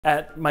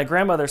At my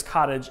grandmother's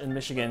cottage in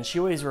Michigan, she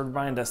always would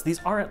remind us these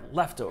aren't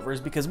leftovers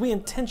because we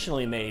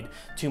intentionally made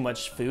too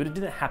much food. It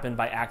didn't happen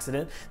by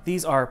accident.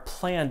 These are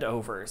planned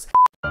overs.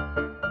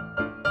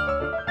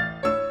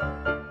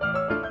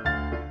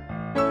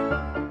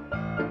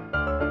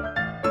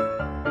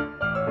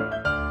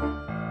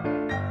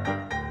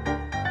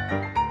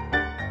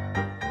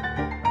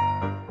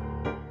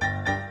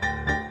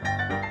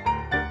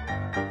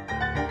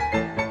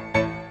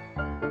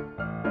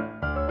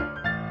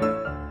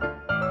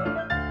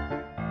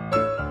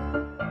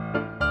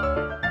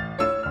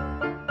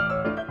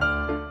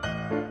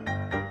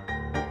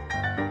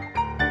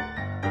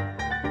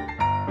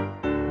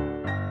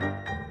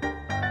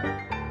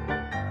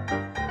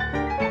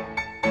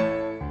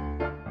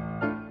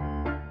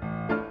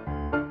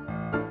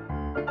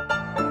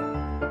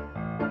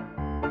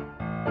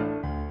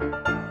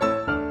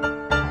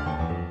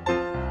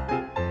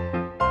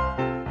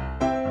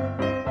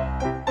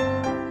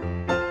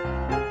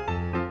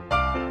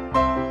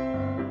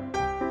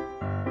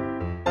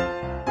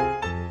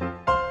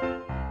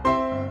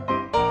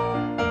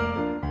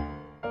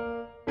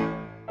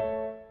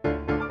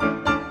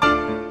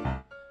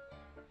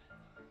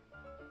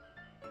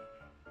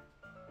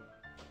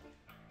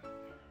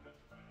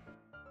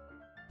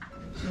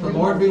 The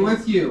Lord be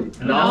with you.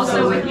 And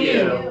also with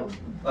you.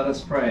 Let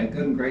us pray.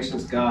 Good and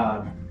gracious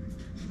God,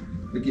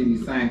 we give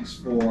you thanks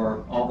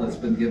for all that's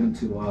been given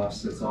to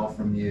us. It's all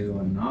from you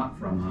and not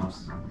from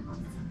us.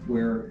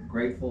 We're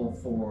grateful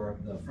for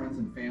the friends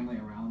and family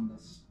around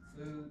this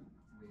food.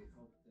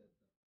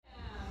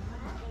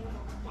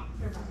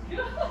 We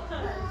hope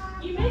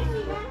that... You make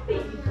me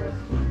happy.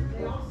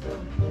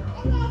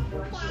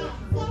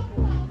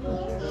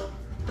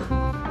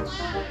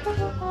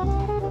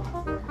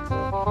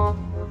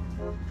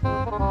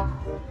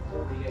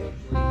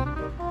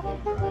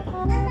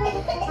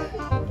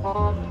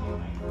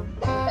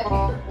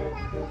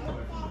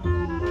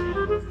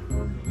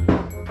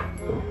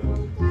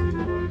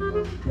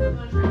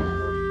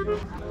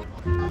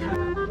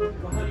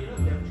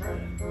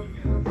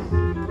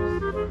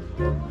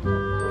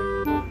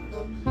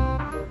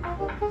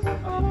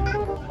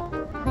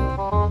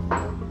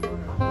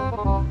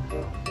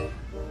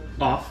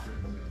 Off.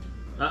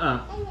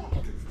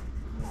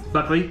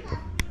 Buckley.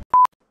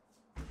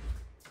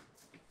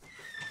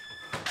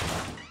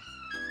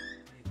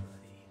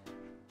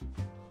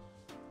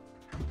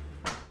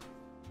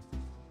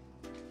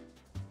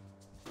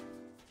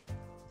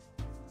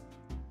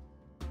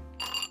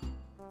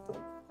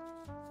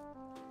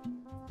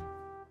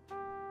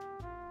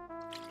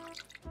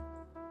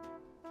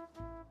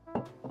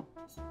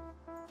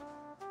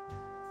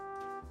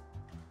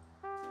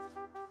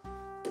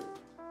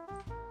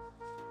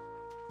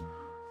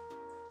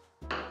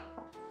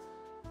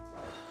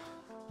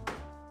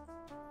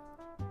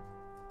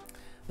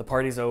 The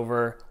party's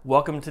over.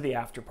 Welcome to the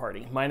after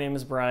party. My name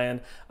is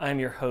Brian. I'm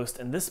your host,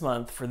 and this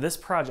month, for this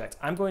project,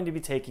 I'm going to be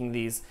taking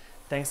these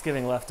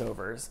Thanksgiving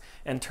leftovers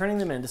and turning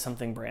them into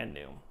something brand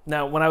new.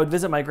 Now, when I would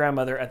visit my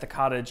grandmother at the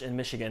cottage in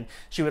Michigan,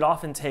 she would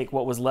often take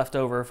what was left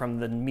over from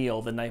the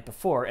meal the night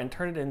before and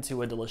turn it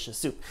into a delicious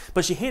soup.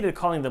 But she hated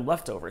calling them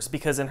leftovers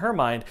because in her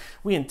mind,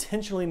 we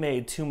intentionally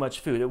made too much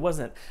food. It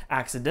wasn't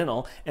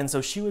accidental, and so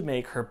she would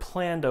make her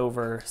planned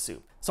over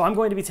soup. So I'm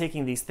going to be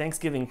taking these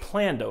Thanksgiving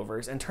planned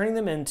overs and turning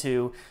them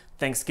into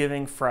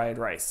Thanksgiving fried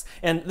rice.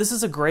 And this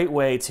is a great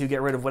way to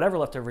get rid of whatever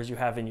leftovers you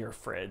have in your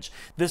fridge.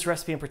 This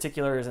recipe in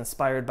particular is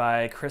inspired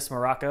by Chris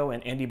Morocco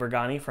and Andy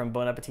Bergani from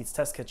Bon Appetit's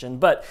Test Kitchen,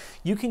 but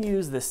you can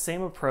use this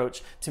same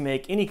approach to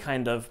make any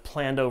kind of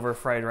planned over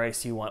fried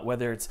rice you want,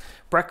 whether it's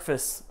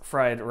breakfast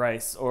fried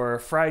rice or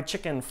fried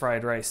chicken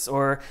fried rice,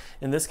 or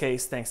in this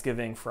case,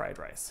 Thanksgiving fried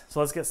rice. So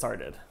let's get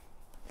started.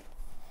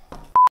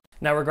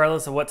 Now,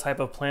 regardless of what type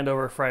of planned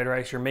over fried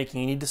rice you're making,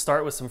 you need to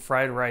start with some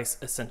fried rice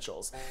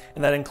essentials,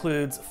 and that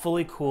includes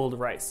fully cooled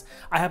rice.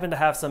 I happen to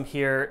have some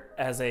here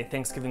as a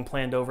Thanksgiving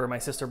planned over. My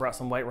sister brought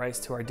some white rice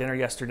to our dinner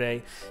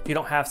yesterday. If you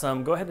don't have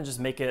some, go ahead and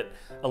just make it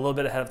a little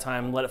bit ahead of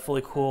time and let it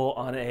fully cool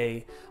on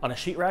a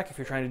sheet rack if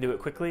you're trying to do it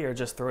quickly, or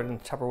just throw it in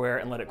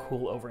Tupperware and let it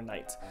cool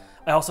overnight.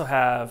 I also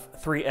have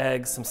 3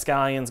 eggs, some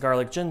scallions,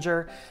 garlic,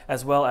 ginger,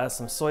 as well as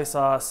some soy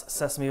sauce,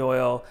 sesame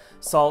oil,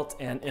 salt,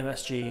 and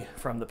MSG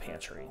from the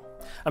pantry.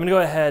 I'm gonna go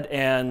ahead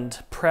and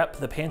prep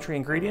the pantry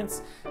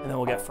ingredients, and then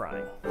we'll get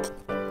frying.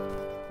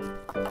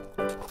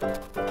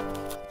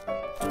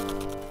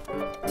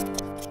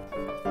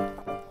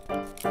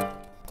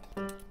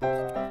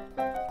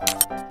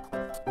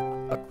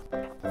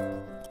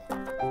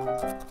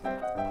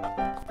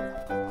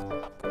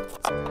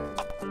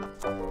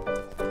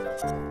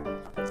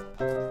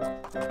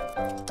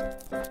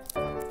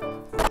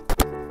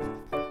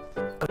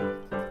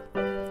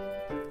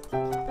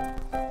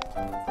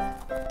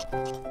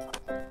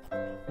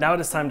 Now it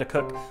is time to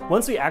cook.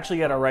 Once we actually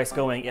get our rice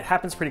going, it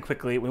happens pretty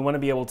quickly. We want to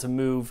be able to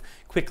move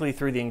quickly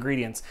through the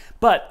ingredients,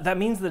 but that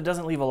means that it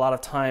doesn't leave a lot of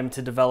time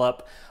to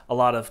develop a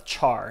lot of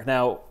char.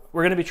 Now,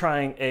 we're going to be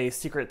trying a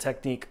secret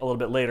technique a little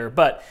bit later,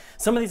 but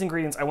some of these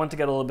ingredients I want to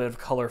get a little bit of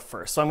color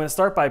first. So I'm going to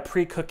start by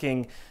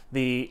pre-cooking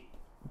the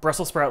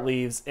Brussels sprout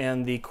leaves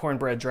and the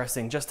cornbread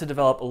dressing just to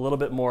develop a little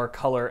bit more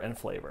color and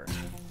flavor.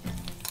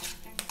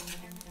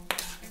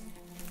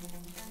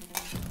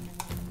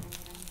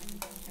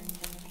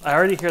 I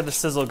already hear the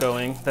sizzle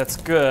going. That's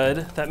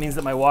good. That means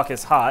that my wok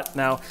is hot.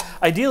 Now,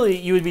 ideally,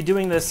 you would be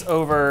doing this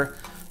over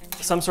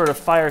some sort of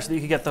fire so that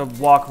you could get the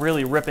wok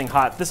really ripping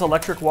hot. This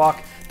electric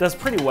wok does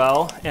pretty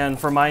well, and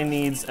for my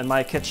needs and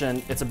my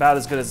kitchen, it's about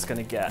as good as it's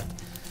gonna get.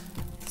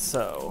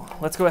 So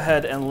let's go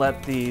ahead and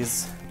let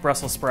these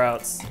Brussels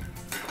sprouts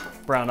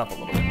brown up a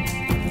little bit.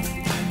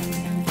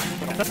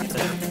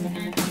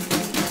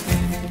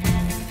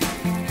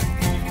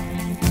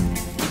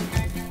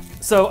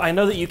 So I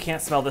know that you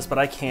can't smell this, but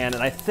I can,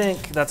 and I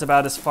think that's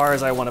about as far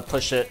as I want to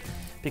push it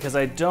because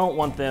I don't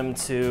want them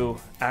to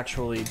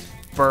actually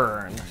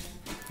burn.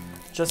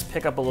 Just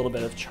pick up a little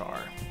bit of char.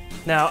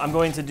 Now I'm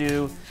going to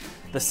do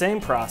the same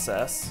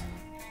process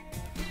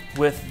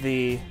with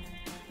the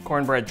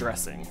cornbread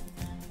dressing.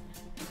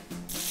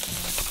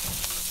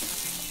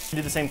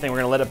 Do the same thing. We're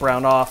going to let it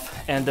brown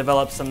off and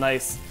develop some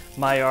nice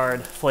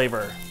Maillard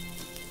flavor.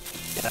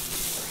 Yeah.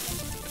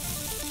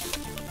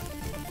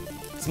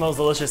 It smells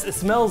delicious. It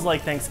smells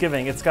like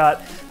Thanksgiving. It's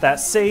got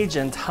that sage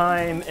and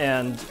thyme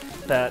and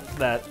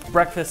that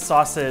breakfast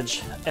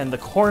sausage and the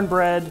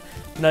cornbread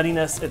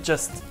nuttiness.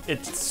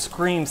 It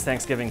screams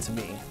Thanksgiving to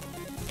me.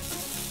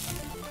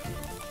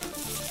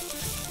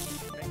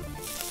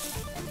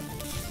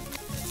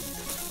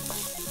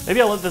 Maybe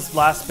I'll let this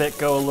last bit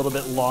go a little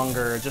bit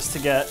longer just to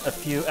get a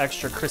few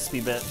extra crispy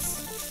bits.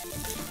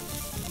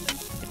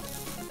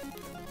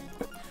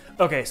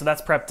 Okay, so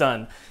that's prep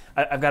done.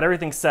 I've got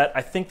everything set.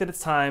 I think that it's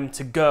time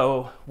to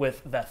go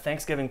with that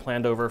Thanksgiving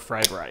planned over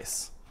fried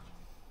rice.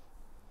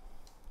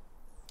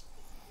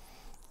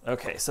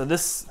 Okay, so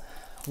this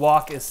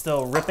wok is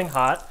still ripping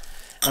hot.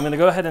 I'm gonna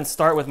go ahead and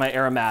start with my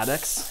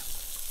aromatics.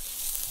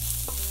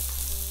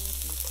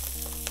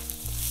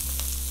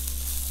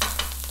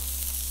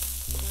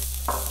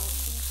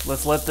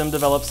 Let's let them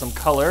develop some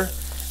color.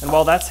 And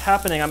while that's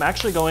happening, I'm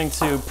actually going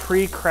to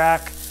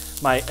pre-crack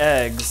my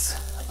eggs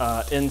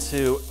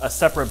into a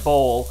separate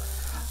bowl.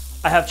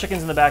 I have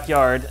chickens in the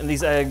backyard, and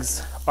these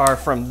eggs are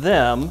from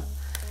them.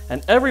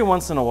 And every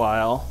once in a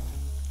while,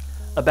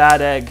 a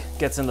bad egg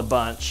gets in the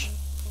bunch.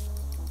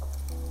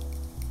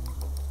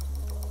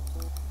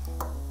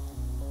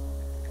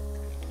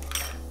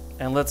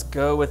 And let's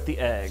go with the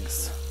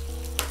eggs.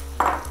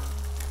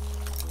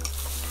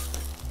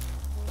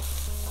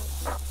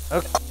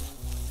 Okay.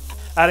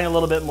 Adding a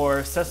little bit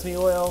more sesame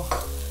oil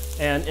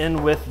and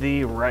in with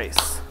the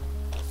rice.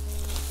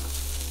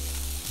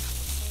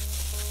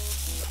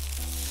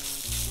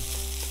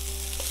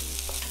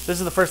 This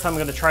is the first time I'm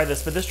going to try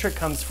this, but this trick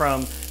comes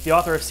from the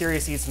author of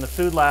Serious Eats in the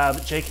Food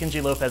Lab, J.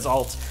 Kinji Lopez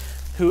Alt,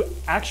 who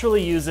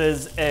actually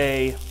uses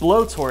a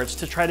blowtorch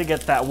to try to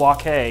get that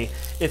wok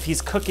if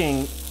he's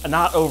cooking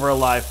not over a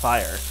live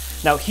fire.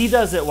 Now, he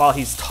does it while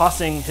he's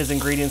tossing his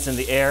ingredients in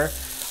the air.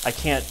 I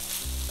can't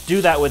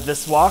do that with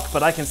this wok,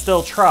 but I can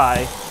still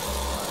try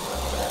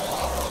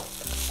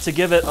to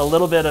give it a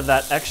little bit of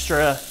that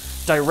extra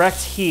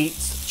direct heat,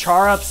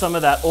 char up some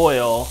of that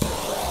oil,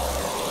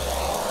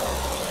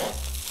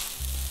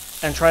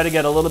 and try to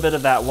get a little bit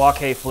of that wok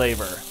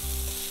flavor.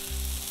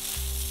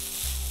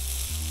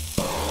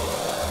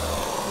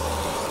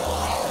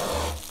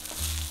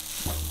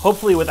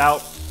 Hopefully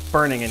without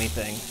burning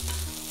anything.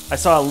 I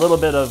saw a little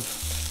bit of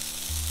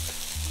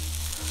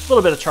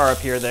char up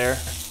here there.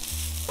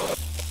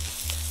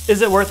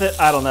 Is it worth it?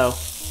 I don't know.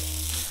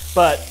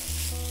 But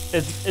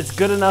it's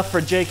good enough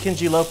for J.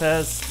 Kinji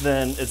Lopez,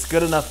 then it's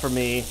good enough for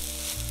me.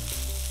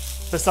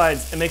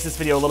 Besides, it makes this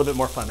video a little bit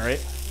more fun, right?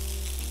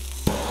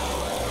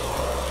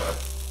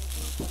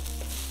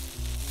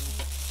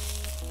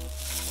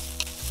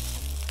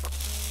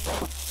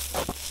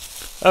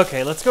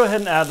 Okay, let's go ahead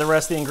and add the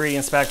rest of the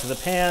ingredients back to the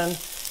pan.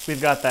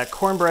 We've got that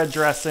cornbread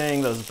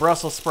dressing, those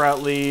Brussels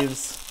sprout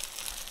leaves,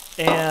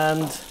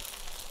 and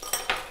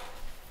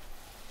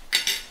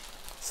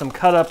some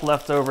cut up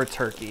leftover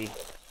turkey.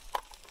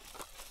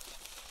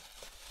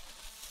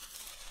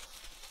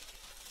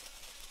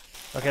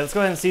 Okay, let's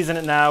go ahead and season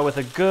it now with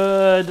a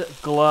good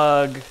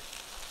glug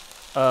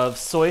of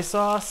soy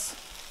sauce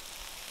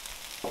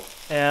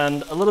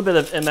and a little bit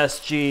of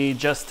MSG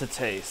just to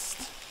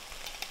taste.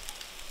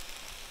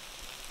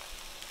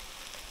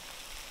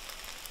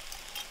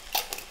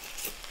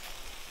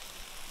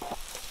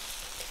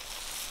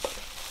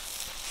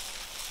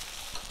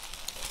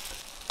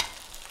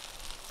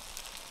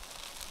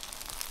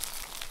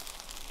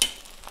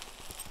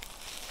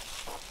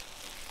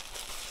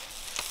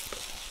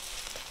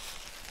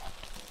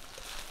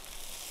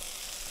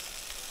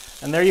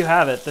 And there you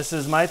have it. This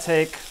is my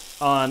take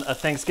on a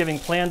Thanksgiving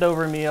planned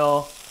over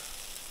meal.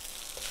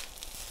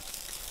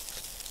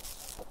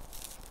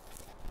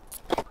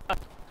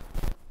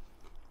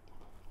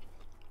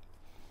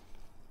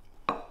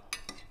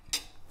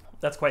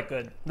 That's quite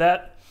good.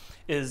 That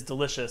is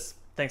delicious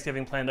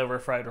Thanksgiving planned over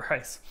fried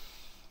rice.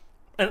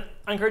 And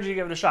I encourage you to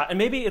give it a shot. And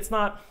maybe it's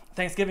not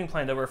Thanksgiving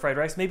planned over fried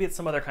rice. Maybe it's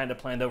some other kind of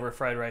planned over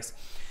fried rice.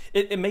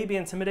 It may be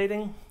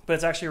intimidating, but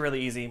it's actually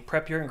really easy.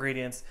 Prep your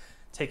ingredients,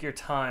 take your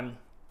time,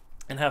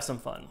 and have some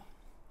fun.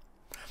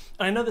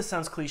 And I know this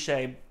sounds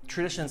cliche,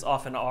 traditions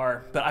often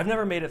are, but I've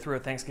never made it through a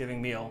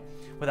Thanksgiving meal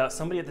without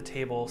somebody at the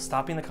table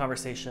stopping the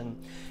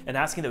conversation and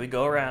asking that we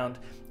go around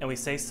and we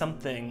say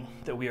something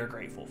that we are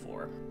grateful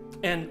for.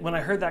 And when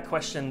I heard that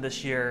question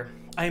this year,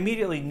 I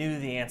immediately knew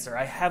the answer.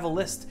 I have a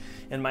list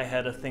in my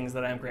head of things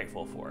that I am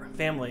grateful for.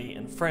 Family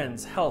and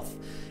friends, health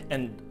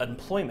and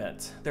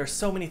employment. There are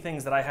so many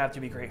things that I have to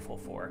be grateful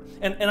for.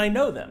 And I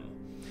know them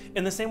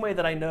in the same way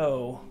that I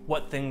know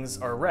what things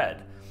are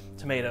red.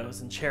 Tomatoes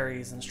and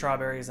cherries and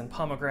strawberries and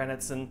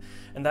pomegranates, and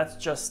that's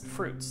just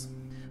fruits.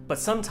 But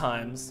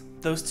sometimes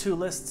those two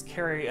lists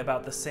carry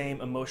about the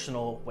same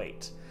emotional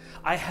weight.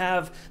 I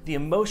have the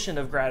emotion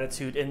of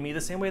gratitude in me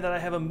the same way that I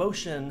have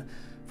emotion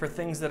for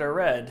things that are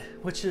red,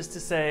 which is to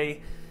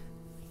say,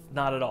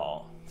 not at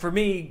all. For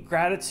me,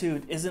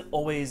 gratitude isn't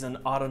always an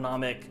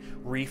autonomic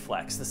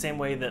reflex, the same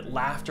way that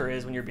laughter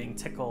is when you're being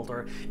tickled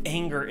or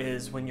anger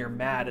is when you're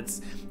mad.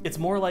 It's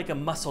more like a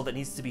muscle that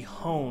needs to be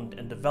honed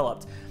and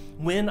developed.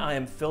 When I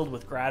am filled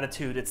with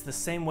gratitude, it's the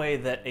same way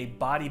that a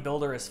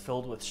bodybuilder is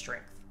filled with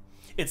strength.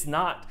 It's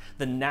not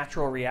the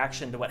natural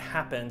reaction to what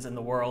happens in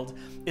the world.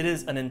 It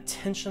is an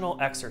intentional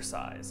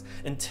exercise,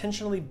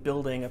 intentionally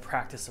building a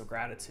practice of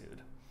gratitude.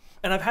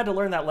 And I've had to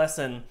learn that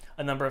lesson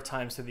a number of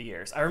times through the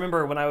years. I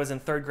remember when I was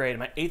in 3rd grade,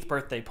 my 8th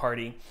birthday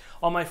party,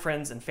 all my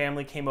friends and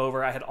family came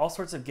over. I had all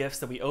sorts of gifts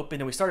that we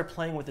opened and we started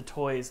playing with the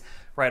toys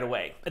right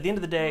away. At the end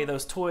of the day,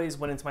 those toys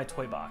went into my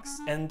toy box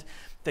and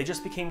they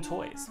just became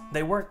toys.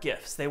 They weren't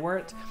gifts. They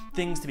weren't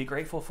things to be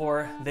grateful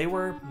for. They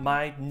were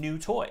my new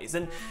toys.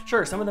 And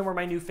sure, some of them were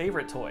my new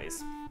favorite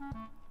toys,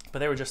 but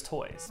they were just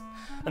toys.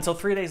 Until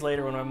 3 days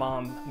later when my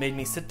mom made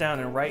me sit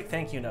down and write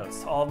thank you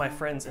notes to all of my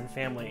friends and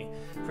family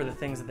for the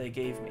things that they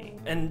gave me.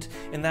 And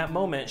in that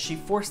moment, she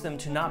forced them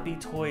to not be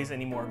toys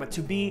anymore, but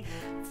to be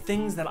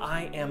things that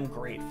I am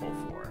grateful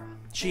for.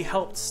 She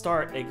helped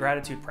start a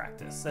gratitude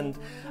practice. And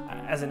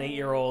as an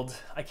 8-year-old,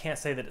 I can't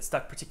say that it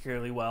stuck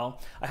particularly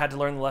well. I had to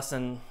learn the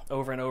lesson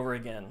over and over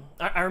again.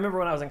 I remember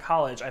when I was in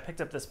college, I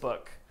picked up this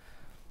book.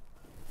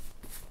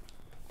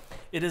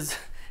 It is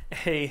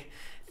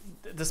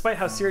despite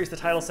how serious the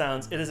title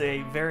sounds, it is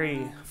a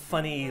very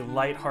funny,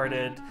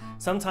 lighthearted,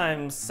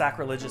 sometimes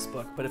sacrilegious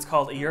book, but it's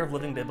called A Year of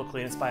Living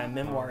Biblically, and it's by a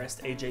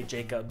memoirist, A.J.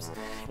 Jacobs,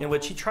 in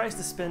which he tries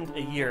to spend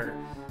a year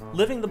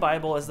living the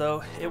Bible as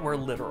though it were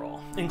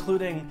literal,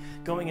 including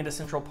going into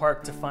Central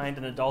Park to find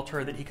an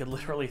adulterer that he could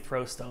literally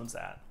throw stones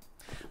at.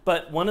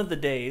 But one of the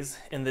days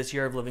in this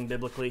Year of Living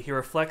Biblically, he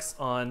reflects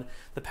on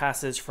the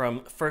passage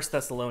from 1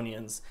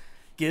 Thessalonians,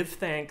 "Give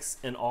thanks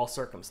in all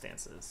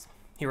circumstances."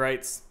 He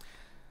writes,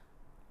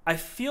 "I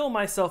feel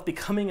myself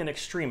becoming an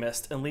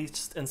extremist, at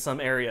least in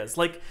some areas,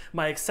 like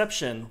my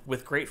exception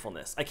with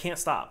gratefulness. I can't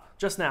stop.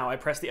 Just now, I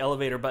press the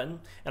elevator button,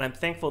 and I'm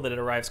thankful that it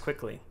arrives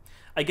quickly.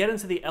 I get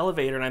into the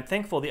elevator, and I'm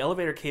thankful the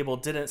elevator cable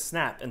didn't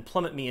snap and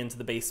plummet me into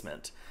the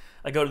basement.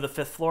 I go to the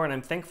 5th floor, and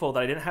I'm thankful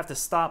that I didn't have to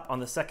stop on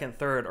the 2nd,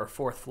 3rd, or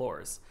 4th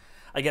floors.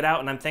 I get out,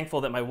 and I'm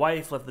thankful that my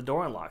wife left the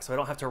door unlocked, so I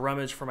don't have to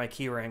rummage for my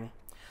key ring.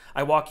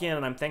 I walk in,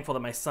 and I'm thankful that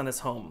my son is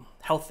home,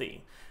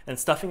 healthy, and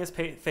stuffing his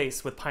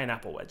face with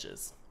pineapple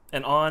wedges."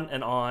 And on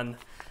and on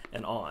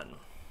and on.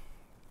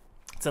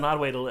 It's an odd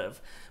way to live,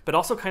 but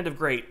also kind of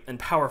great and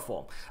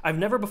powerful. I've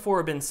never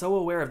before been so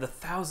aware of the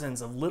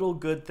thousands of little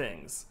good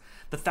things,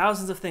 the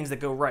thousands of things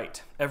that go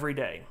right every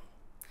day.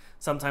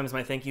 Sometimes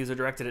my thank yous are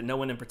directed at no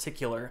one in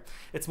particular.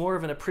 It's more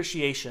of an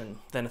appreciation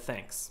than a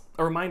thanks,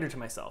 a reminder to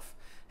myself,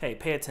 hey,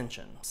 pay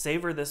attention,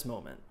 savor this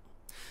moment.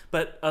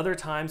 But other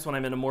times when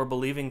I'm in a more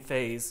believing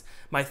phase,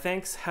 my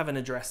thanks have an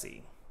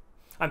addressee.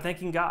 I'm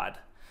thanking God,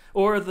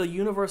 or the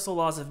universal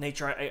laws of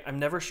nature, I'm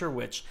never sure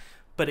which,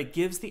 but it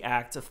gives the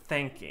act of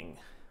thanking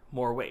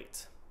more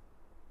weight.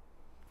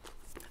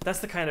 That's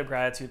the kind of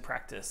gratitude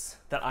practice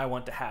that I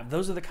want to have.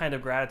 Those are the kind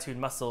of gratitude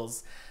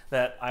muscles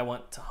that I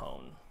want to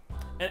hone.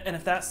 And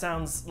if that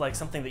sounds like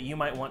something that you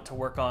might want to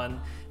work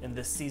on in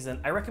this season,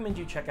 I recommend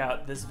you check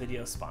out this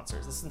video's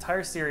sponsors. This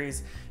entire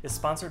series is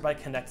sponsored by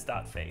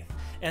Connect.Faith,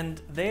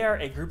 and they are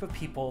a group of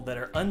people that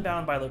are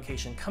unbound by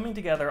location, coming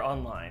together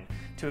online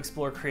to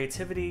explore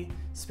creativity,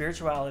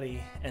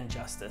 spirituality, and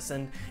justice.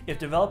 And if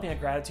developing a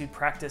gratitude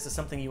practice is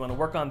something you want to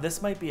work on,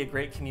 this might be a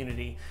great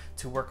community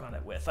to work on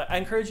it with. I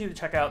encourage you to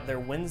check out their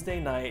Wednesday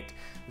night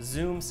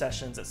Zoom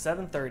sessions at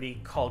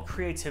 7:30 called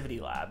Creativity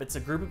Lab. It's a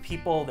group of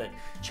people that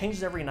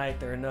changes every night.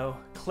 There are no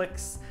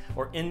cliques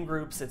or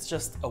in-groups. It's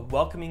just a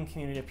welcoming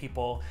community of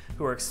people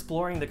who are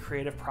exploring the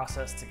creative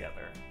process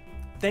together.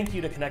 Thank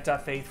you to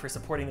Connect.Faith for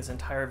supporting this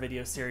entire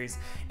video series,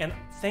 and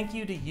thank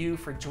you to you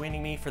for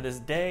joining me for this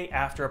day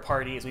after a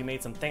party as we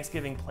made some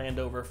Thanksgiving planned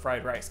over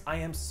fried rice. I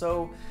am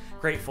so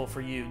grateful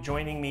for you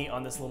joining me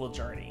on this little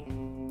journey.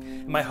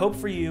 And my hope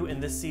for you in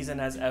this season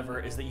as ever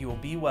is that you will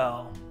be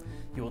well,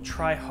 you will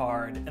try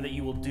hard, and that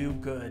you will do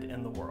good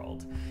in the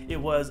world. It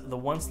was the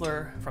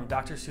Onceler from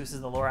Dr. Seuss's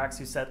The Lorax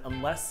who said,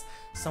 unless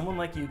someone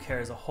like you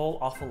cares a whole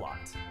awful lot,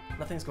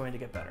 nothing's going to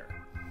get better.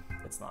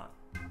 it's not.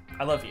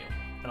 I love you,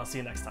 and I'll see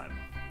you next time.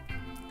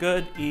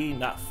 Good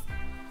enough.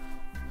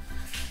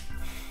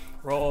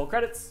 Roll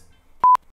credits.